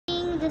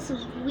this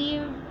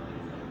weird.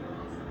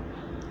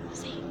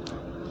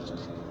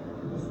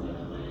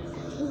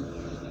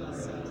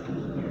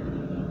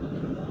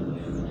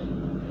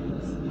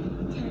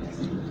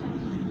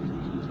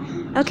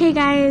 Okay,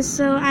 guys.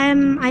 So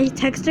I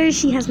text her.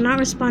 She has not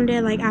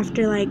responded. Like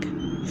after 2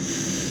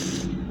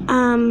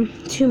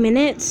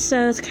 minutes.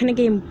 So it's kind of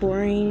getting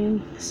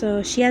boring.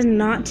 So she has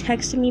not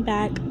texted me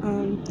back.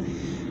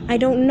 I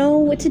don't know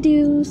what to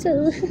do.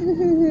 So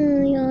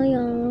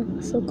yeah,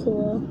 so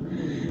cool.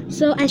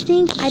 So I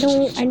think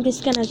I'm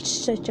just gonna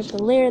search up the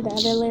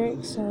other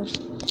lyrics. So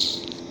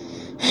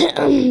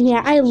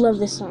yeah, I love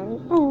this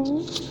song.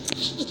 Oh,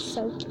 it's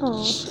so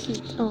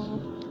cute. Oh,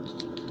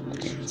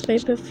 spray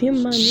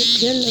perfume on your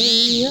pillow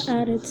when you're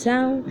out of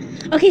town.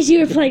 Okay, she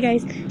replied,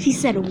 guys. She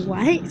said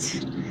what?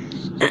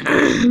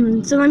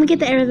 So let me get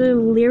the other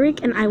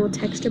lyric and I will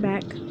text her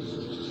back.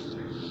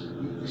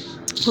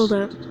 Hold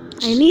up.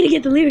 I need to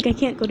get the lyric. I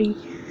can't go to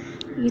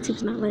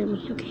YouTube's not letting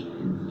me. Okay.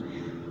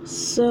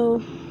 So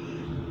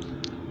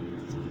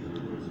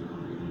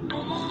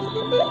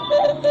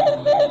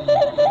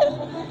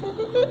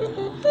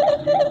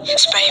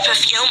spray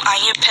perfume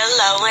on your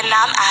pillow when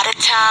I'm out of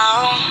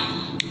town,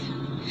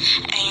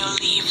 and you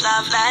leave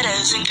love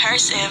letters in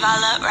cursive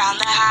all around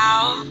the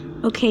house.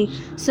 okay,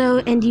 so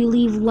and you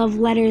leave love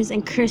letters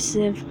in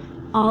cursive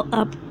all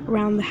up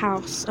around the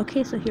house.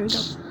 Okay, so here we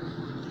go.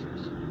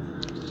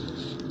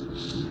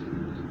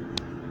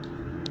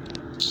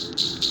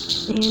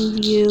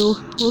 And you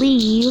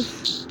leave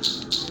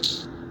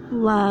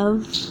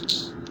love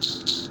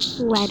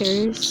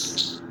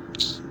letters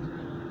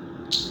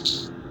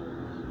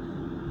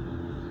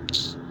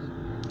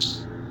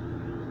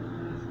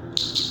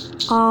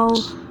all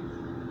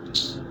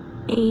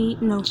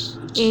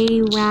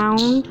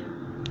around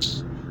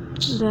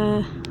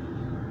the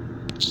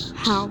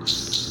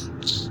house.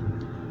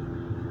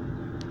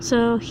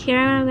 So here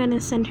I'm gonna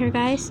send her,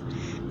 guys.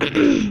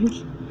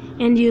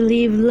 And you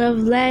leave love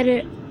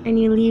letters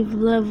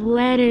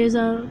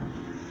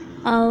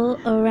all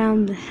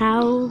around the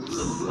house.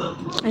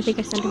 I think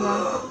I sent it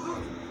wrong.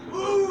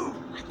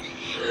 What the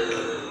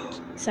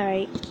heck?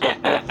 Sorry.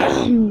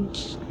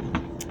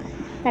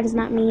 That is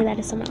not me, that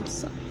is someone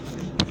else. So.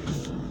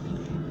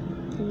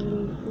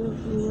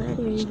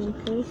 Letters in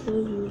cursive,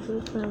 you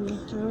look around the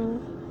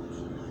house.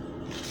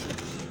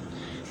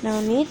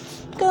 No need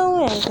to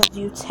go in because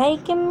you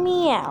taking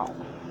me out.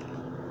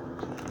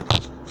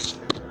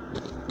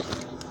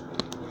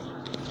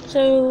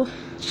 So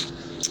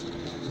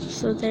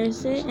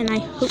there's it, and I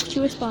hope she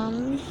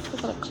responds.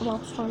 But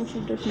last time she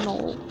did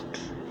not,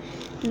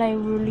 and I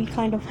really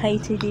kind of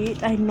hated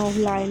it. I no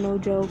lie, no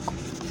joke.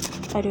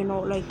 I do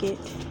not like it.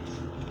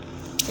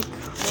 The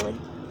acrylic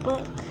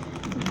book,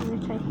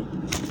 which I hate.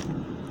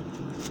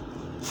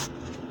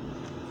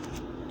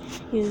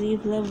 You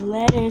leave love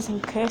letters in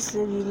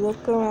cursive. You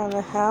look around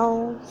the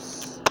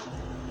house.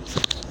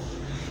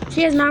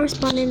 She has not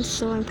responded,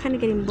 so I'm kind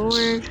of getting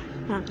bored.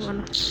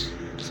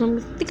 So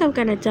I think I'm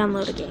gonna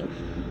download a game.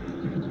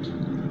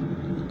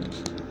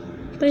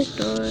 Play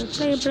Store.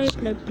 Play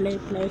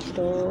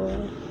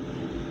Store.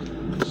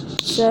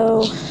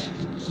 So,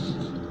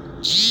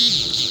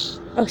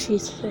 oh,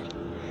 she's fit.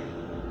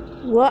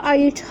 What are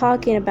you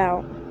talking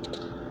about?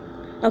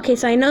 Okay,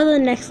 so I know the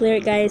next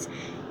lyric, guys.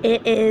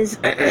 It is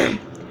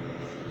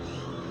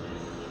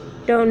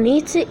don't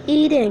need to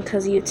eat in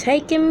cause you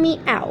taking me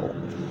out.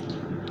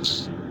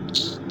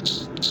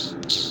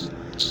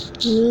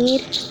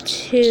 Need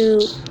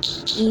to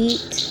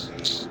eat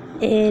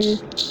in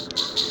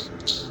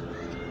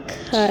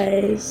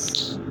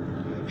cause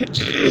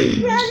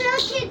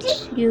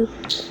you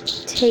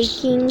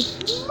taking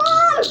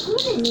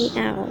me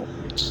out.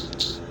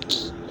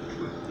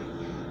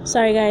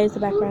 Sorry guys, the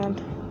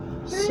background.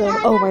 So,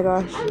 oh my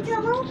gosh.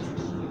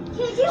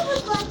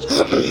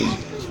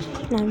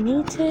 I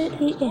need to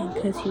eat in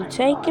cause you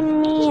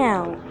taking me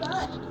out.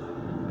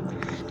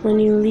 When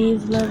you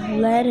leave love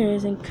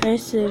letters in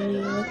cursive,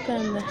 you look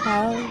on the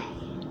house.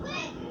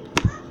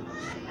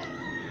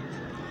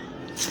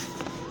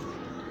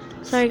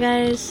 Sorry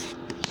guys.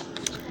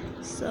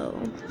 So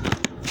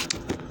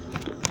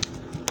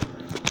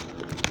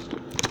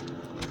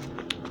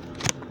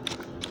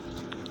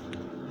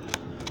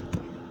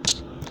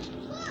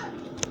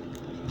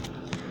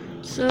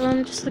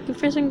I'm just looking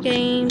for some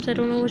games. I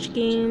don't know which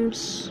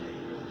games.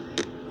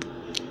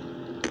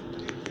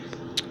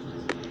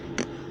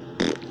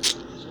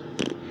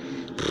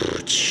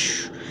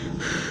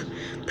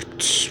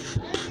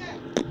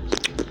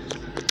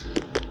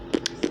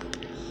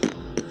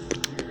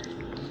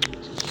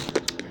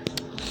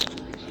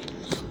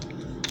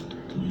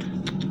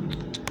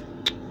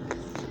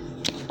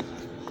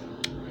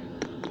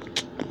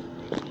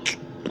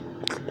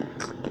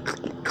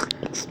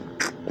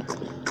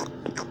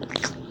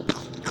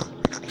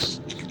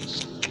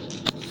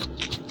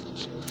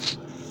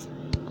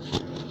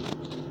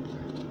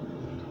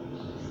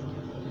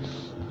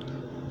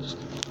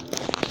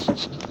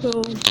 So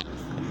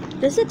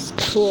this looks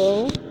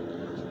cool.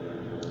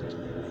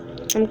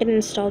 I'm gonna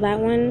install that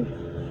one.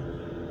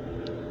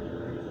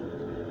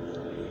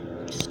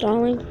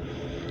 installing.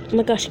 Oh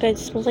my gosh, guys,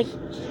 it smells like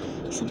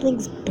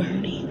something's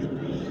burning.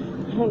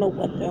 I don't know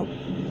what though.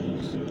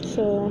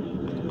 So,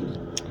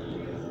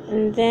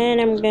 and then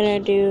I'm gonna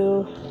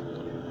do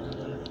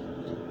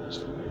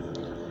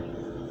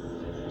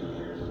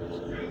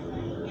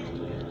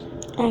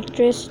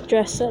actress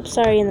dress up.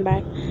 Sorry, in the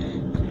back.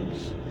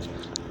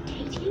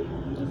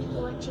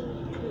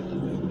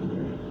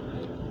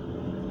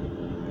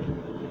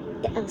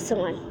 The Elsa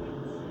one.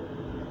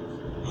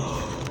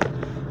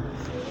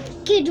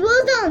 Kids,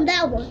 well done,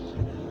 that one.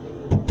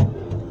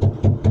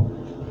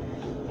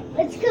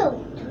 Let's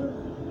go.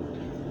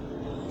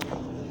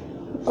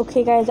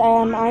 Okay, guys,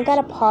 I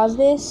gotta pause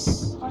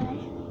this.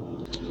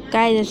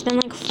 Guys, it's been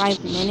like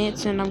 5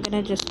 minutes, and I'm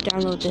gonna just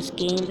download this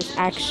game, this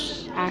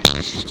actress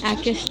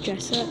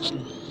dress up.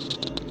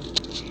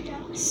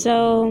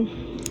 So,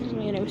 oh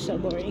man, it was so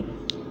boring.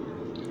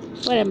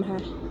 What am I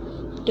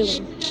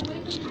doing?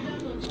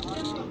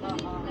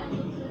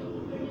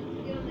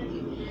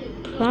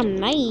 Prom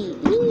night.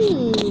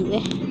 Ooh.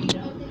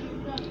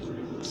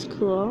 It's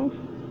cool.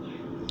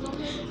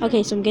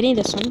 Okay, so I'm getting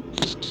this one.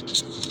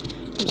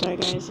 I'm sorry,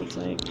 guys. It's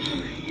like.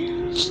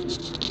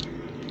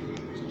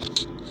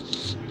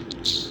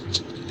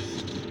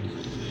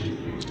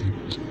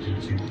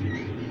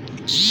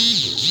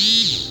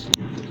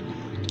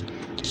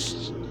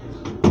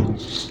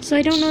 So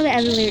I don't know the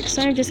other lyrics,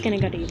 so I'm just gonna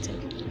go to YouTube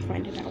and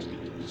find it out.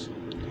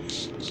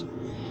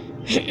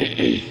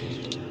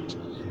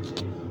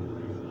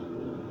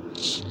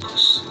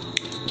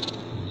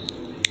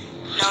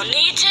 No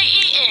need to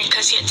eat in,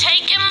 cause you're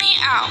taking me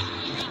out.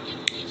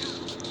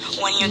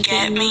 When you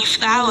get me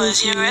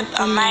flowers, you rip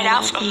them right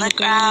out from the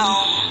ground.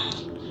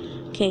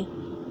 Okay.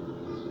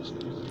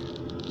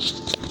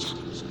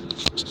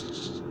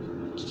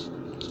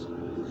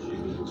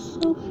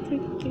 So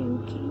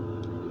freaking cute.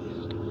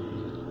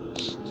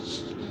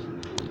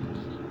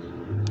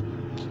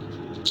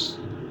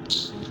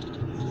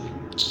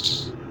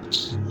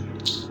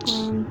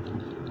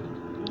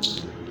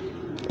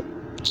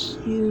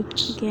 You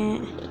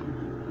get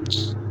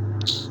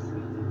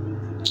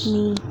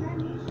me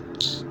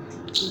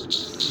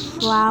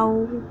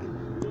flowers,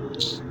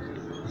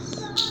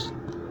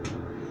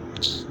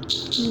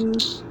 you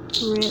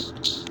rip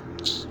them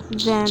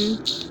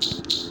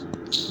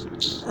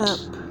up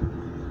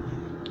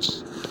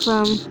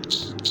from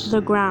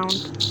the ground.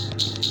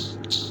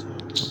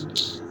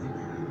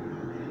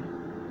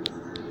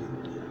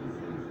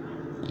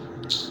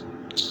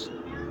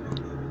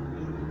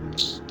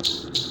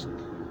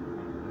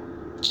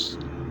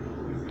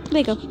 There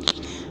you go.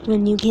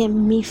 When you give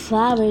me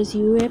flowers,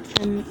 you rip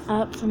them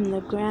up from the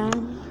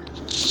ground.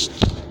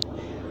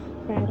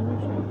 Right on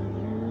from the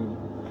ground.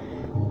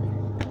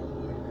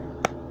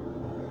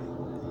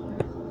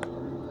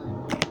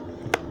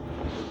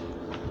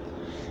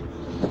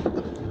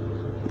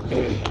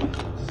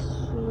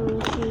 So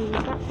she's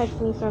not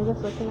texting me, so I'm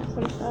just looking at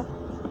some stuff.